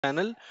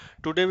channel.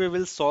 Today we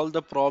will solve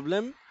the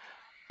problem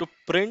to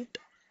print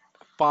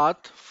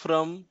path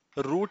from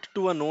root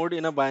to a node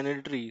in a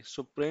binary tree.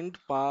 So print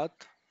path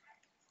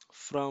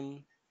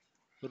from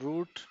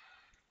root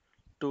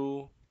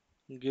to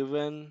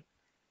given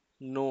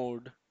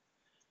node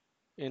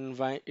in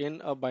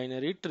a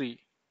binary tree.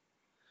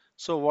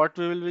 So what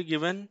we will be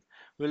given?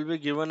 Will be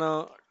given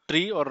a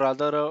tree, or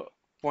rather a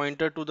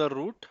pointer to the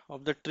root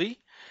of the tree,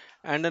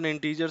 and an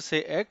integer,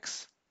 say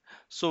x.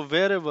 So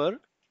wherever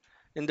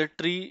in the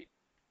tree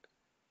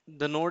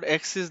the node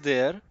x is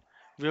there,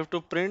 we have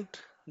to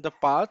print the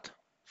path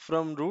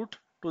from root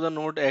to the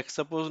node x.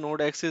 Suppose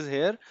node x is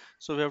here,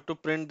 so we have to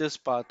print this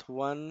path.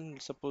 One,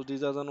 suppose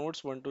these are the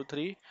nodes 1, 2,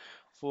 3,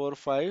 4,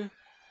 5,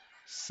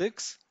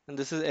 6, and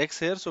this is x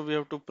here, so we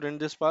have to print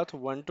this path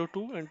 1 to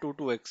 2 and 2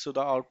 to x. So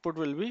the output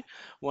will be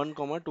 1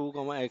 comma 2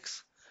 comma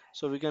x.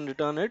 So we can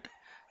return it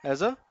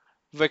as a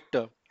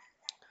vector.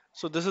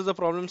 So this is the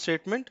problem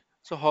statement.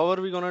 So how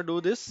are we gonna do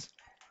this?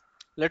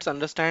 Let's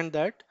understand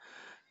that.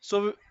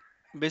 So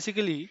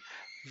basically,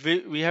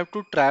 we have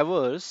to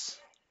traverse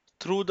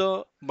through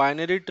the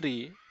binary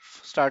tree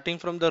starting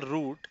from the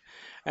root,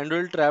 and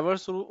we'll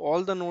traverse through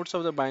all the nodes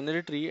of the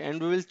binary tree,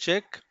 and we will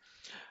check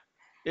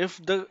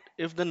if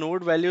the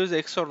node value is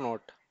x or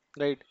not,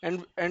 right?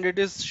 And it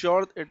is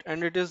sure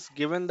and it is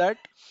given that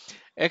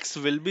x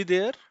will be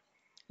there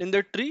in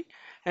the tree,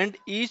 and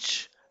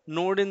each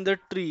node in the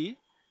tree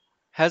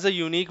has a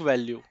unique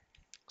value.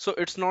 So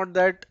it's not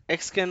that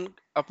x can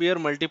appear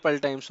multiple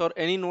times, or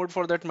any node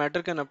for that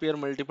matter can appear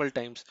multiple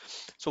times.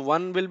 So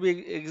one will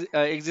be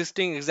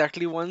existing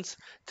exactly once,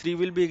 three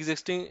will be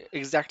existing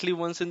exactly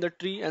once in the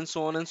tree, and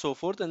so on and so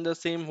forth. And the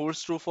same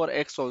holds true for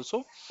x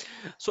also.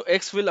 So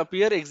x will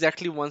appear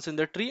exactly once in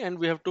the tree, and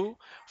we have to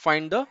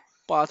find the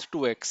path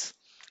to x.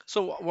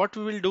 So what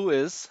we will do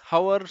is,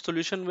 how our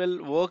solution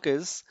will work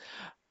is,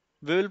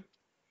 we will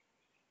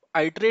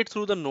iterate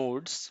through the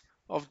nodes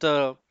of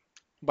the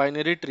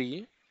binary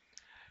tree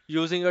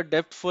using a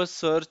depth first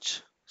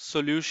search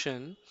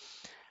solution,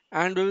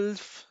 and we will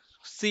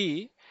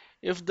see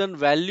if the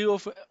value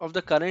of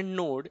the current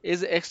node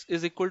is x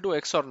is equal to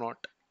x or not.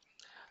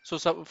 So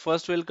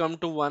first we'll come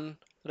to 1,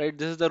 right?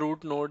 This is the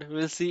root node.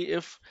 We'll see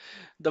if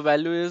the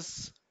value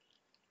is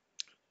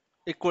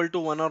equal to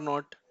 1 or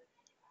not.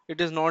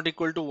 It is not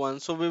equal to 1,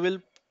 so we will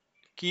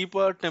keep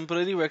a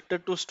temporary vector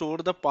to store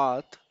the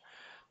path,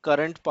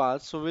 current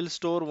path. So we'll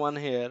store 1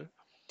 here.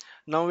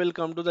 Now we'll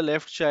come to the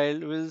left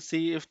child. We'll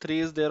see if 3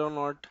 is there or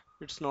not.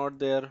 It's not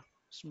there.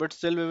 But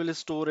still we will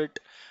store it.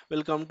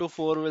 We'll come to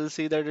 4. We'll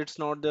see that it's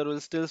not there. We'll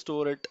still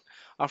store it.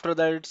 After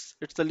that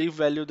it's the leaf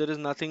value. There is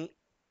nothing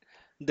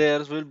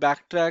there. So we'll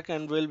backtrack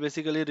and we'll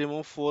basically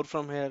remove 4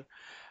 from here.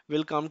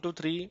 We'll come to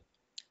 3.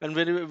 And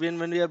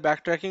when we are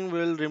backtracking,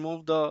 we'll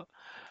remove the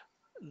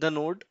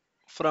node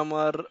from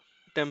our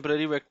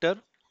temporary vector.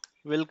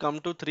 We'll come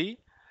to 3.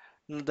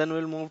 Then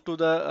we'll move to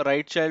the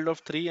right child of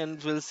 3,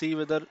 and we'll see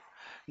whether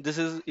this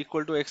is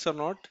equal to x or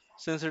not.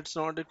 Since it's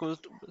not equal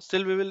to,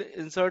 still we will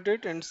insert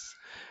it,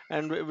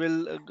 and we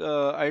will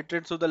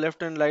iterate to the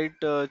left and right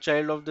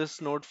child of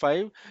this node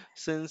 5.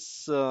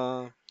 Since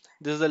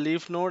this is a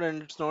leaf node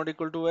and it's not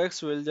equal to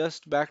x, we'll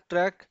just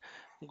backtrack,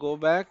 go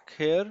back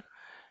here,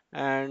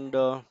 and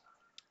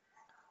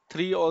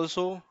 3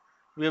 also.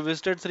 We have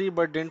visited 3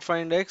 but didn't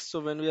find x, so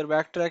when we are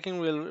backtracking,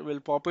 we'll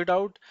pop it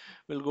out.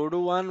 We'll go to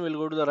 1, we'll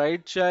go to the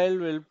right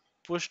child, we'll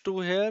push 2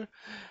 here.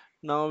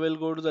 Now we'll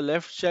go to the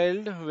left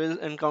child, we'll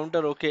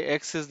encounter, okay,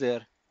 x is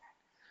there.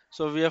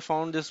 So we have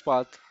found this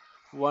path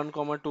 1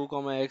 comma 2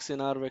 comma x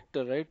in our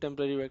vector, right,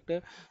 temporary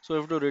vector. So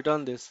we have to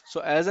return this. So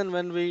as and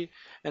when we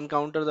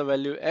encounter the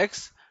value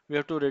x, we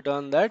have to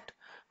return that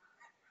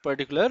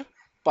particular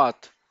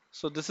path.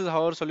 So this is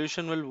how our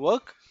solution will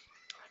work.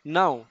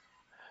 Now,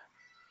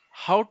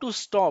 how to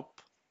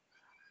stop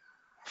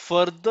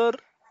further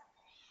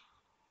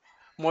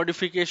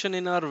modification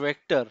in our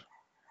vector,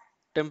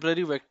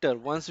 temporary vector,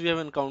 once we have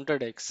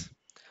encountered x?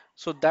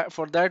 So that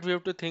for that we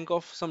have to think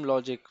of some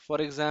logic. For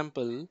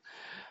example,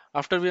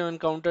 after we have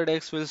encountered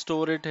x, we'll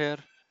store it here.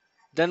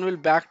 Then we'll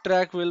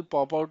backtrack, we'll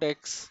pop out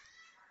x,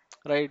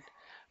 right?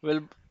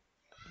 We'll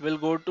we'll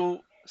go to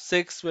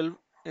 6, we'll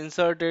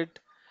insert it.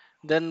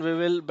 Then we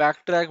will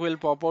backtrack, we'll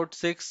pop out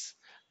 6.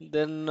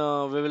 Then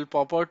we will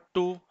pop out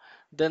 2.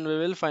 Then we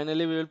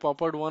will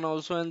pop out 1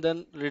 also, and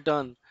then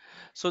return.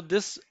 So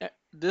this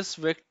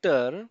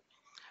vector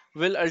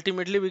will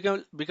ultimately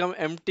become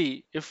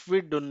empty if we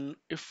do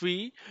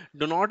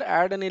not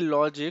add any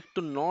logic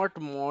to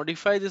not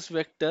modify this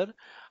vector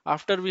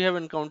after we have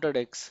encountered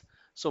x.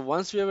 So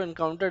once we have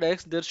encountered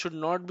x, there should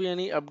not be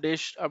any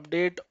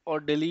update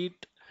or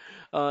delete,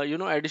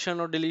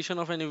 addition or deletion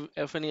of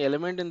any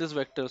element in this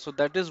vector. So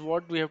that is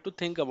what we have to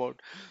think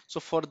about. So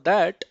for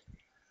that,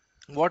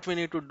 what we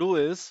need to do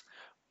is,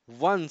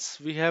 once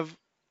we have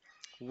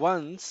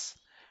once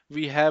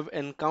we have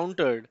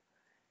encountered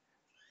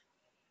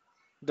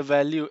the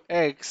value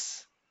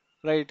x,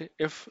 right?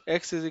 If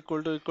x is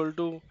equal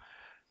to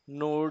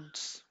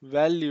node's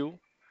value,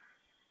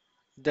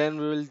 then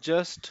we will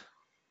just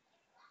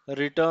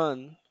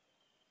return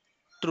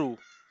true.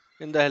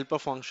 in the helper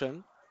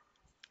function,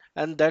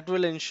 and that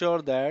will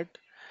ensure that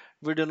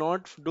we do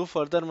not do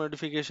further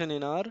modification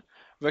in our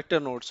vector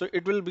node. So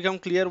it will become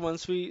clear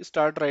once we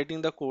start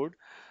writing the code.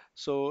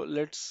 So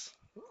let's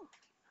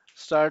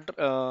write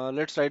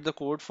the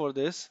code for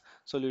this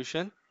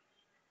solution.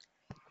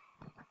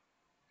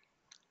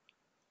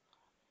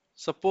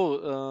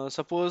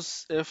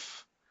 Suppose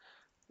if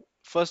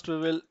first we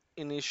will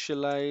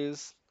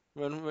initialize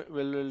when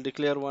we'll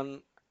declare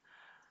one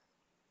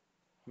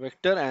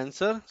vector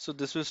answer. So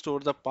this will store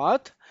the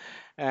path,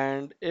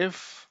 and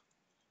if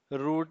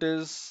root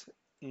is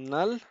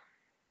null,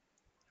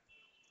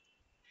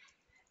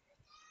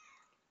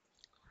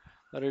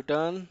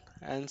 return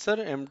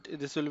answer empty.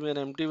 This will be an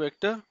empty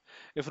vector.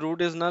 If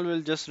root is null,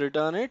 we'll just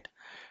return it.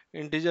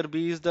 Integer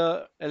b is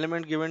the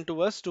element given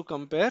to us to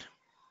compare,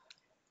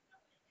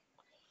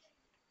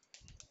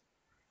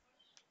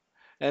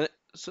 and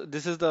so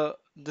this is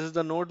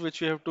the node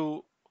which we have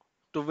to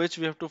which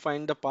we have to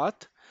find the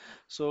path.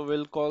 So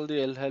we'll call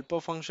the helper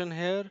function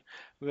here.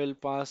 We'll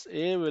pass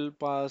a, we'll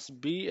pass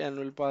b, and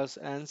we'll pass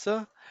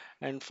answer,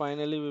 and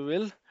finally we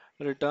will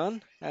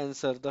return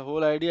answer. The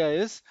whole idea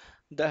is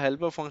the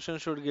helper function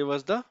should give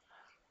us the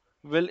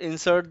will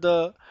insert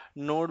the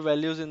node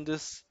values in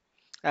this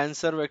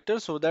answer vector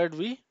so that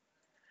we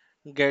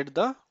get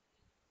the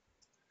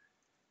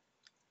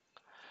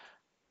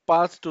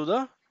path to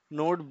the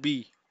node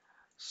b.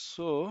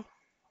 So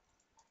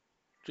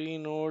tree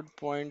node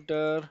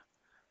pointer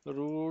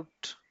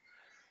root,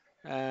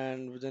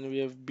 and then we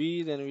have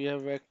b, then we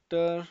have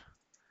vector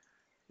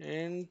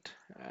int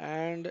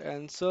and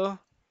answer.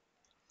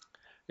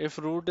 If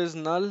root is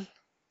null,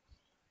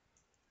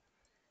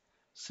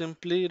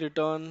 simply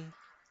return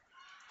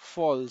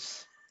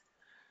false.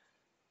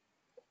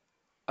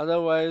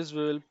 Otherwise,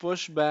 we will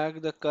push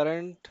back the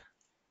current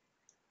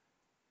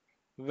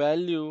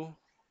value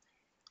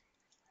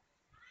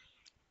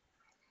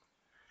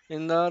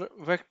in our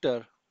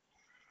vector.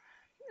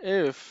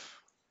 If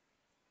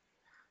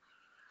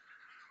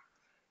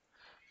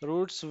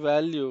root's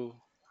value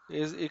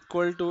is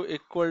equal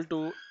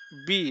to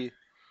b,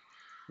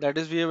 that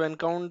is we have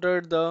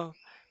encountered the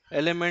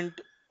element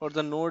or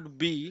the node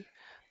b,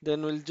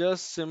 then we'll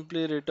just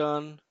simply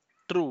return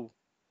true.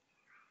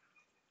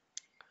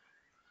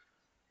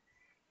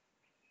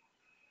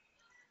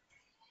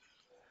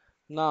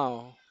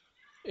 Now,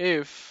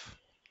 if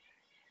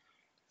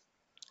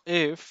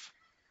if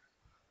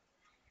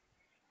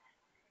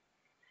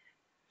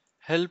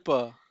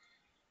helper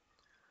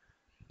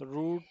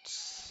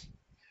roots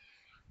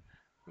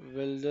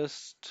will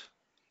just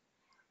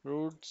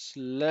roots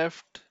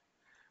left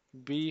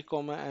b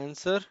comma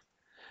answer,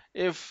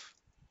 if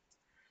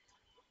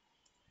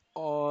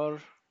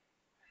or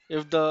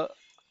if the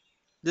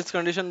this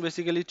condition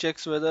basically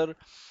checks whether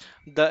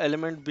the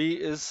element b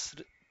is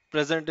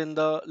present in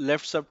the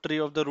left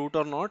subtree of the root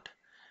or not,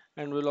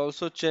 and we'll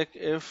also check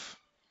if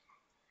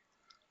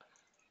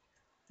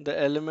the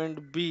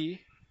element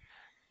b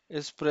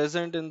is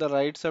present in the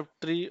right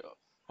subtree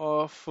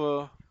of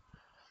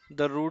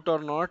the root or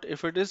not.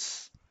 If it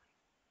is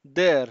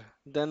there,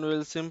 then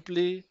we'll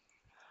simply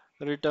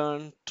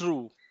return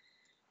true.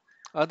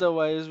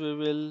 Otherwise, we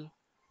will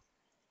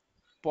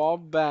pop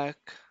back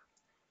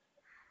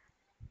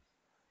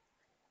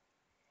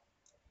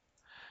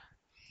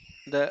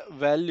the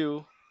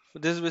value.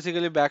 This is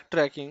basically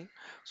backtracking.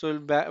 So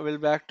we'll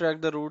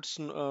backtrack the roots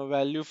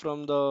value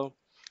from the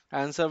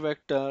answer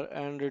vector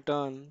and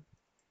return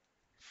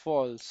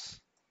false.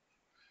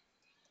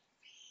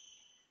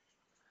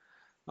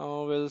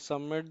 Now we'll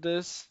submit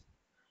this.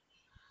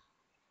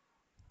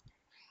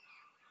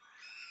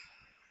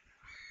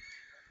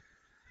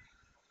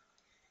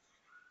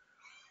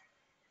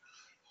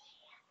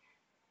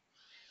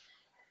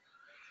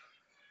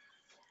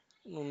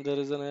 There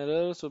is an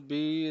error. So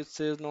B it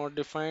says not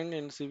defined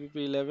in CPP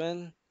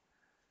 11.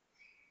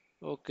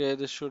 Okay,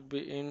 this should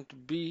be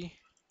int B,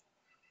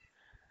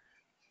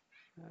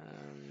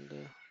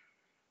 and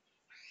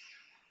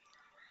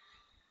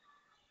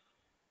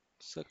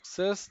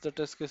success. The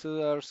test cases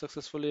are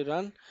successfully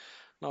run.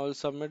 Now I'll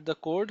submit the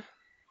code.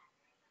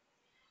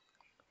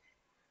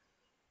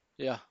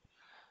 Yeah.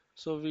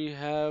 So we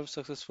have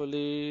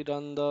successfully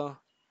run the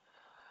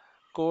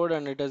code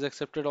and it has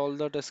accepted all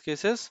the test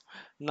cases.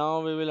 Now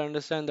we will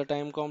understand the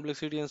time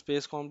complexity and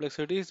space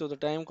complexity. So the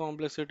time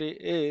complexity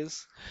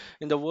is,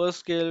 in the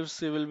worst case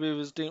we will be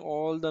visiting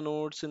all the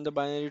nodes in the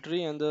binary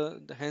tree, and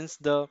hence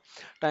the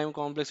time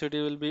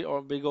complexity will be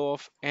or big O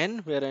of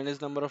n, where n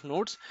is number of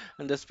nodes,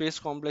 and the space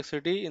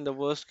complexity in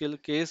the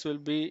case will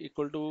be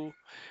equal to,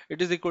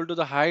 it is equal to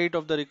the height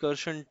of the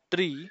recursion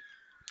tree,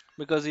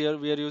 because here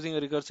we are using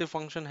a recursive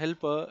function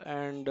helper,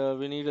 and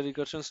we need a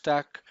recursion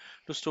stack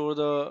to store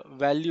the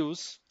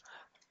values,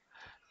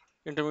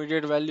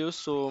 intermediate values.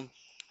 So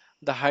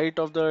the height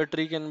of the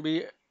tree can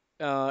be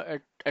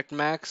at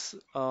max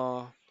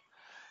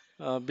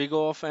big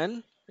O of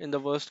n in the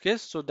worst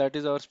case. So that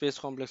is our space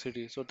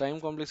complexity. So time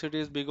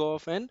complexity is big O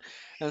of n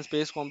and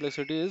space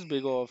complexity is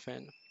big O of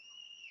n.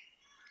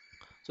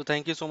 So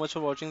thank you so much for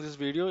watching this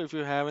video. If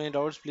you have any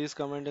doubts, please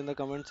comment in the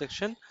comment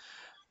section.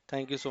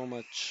 Thank you so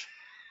much.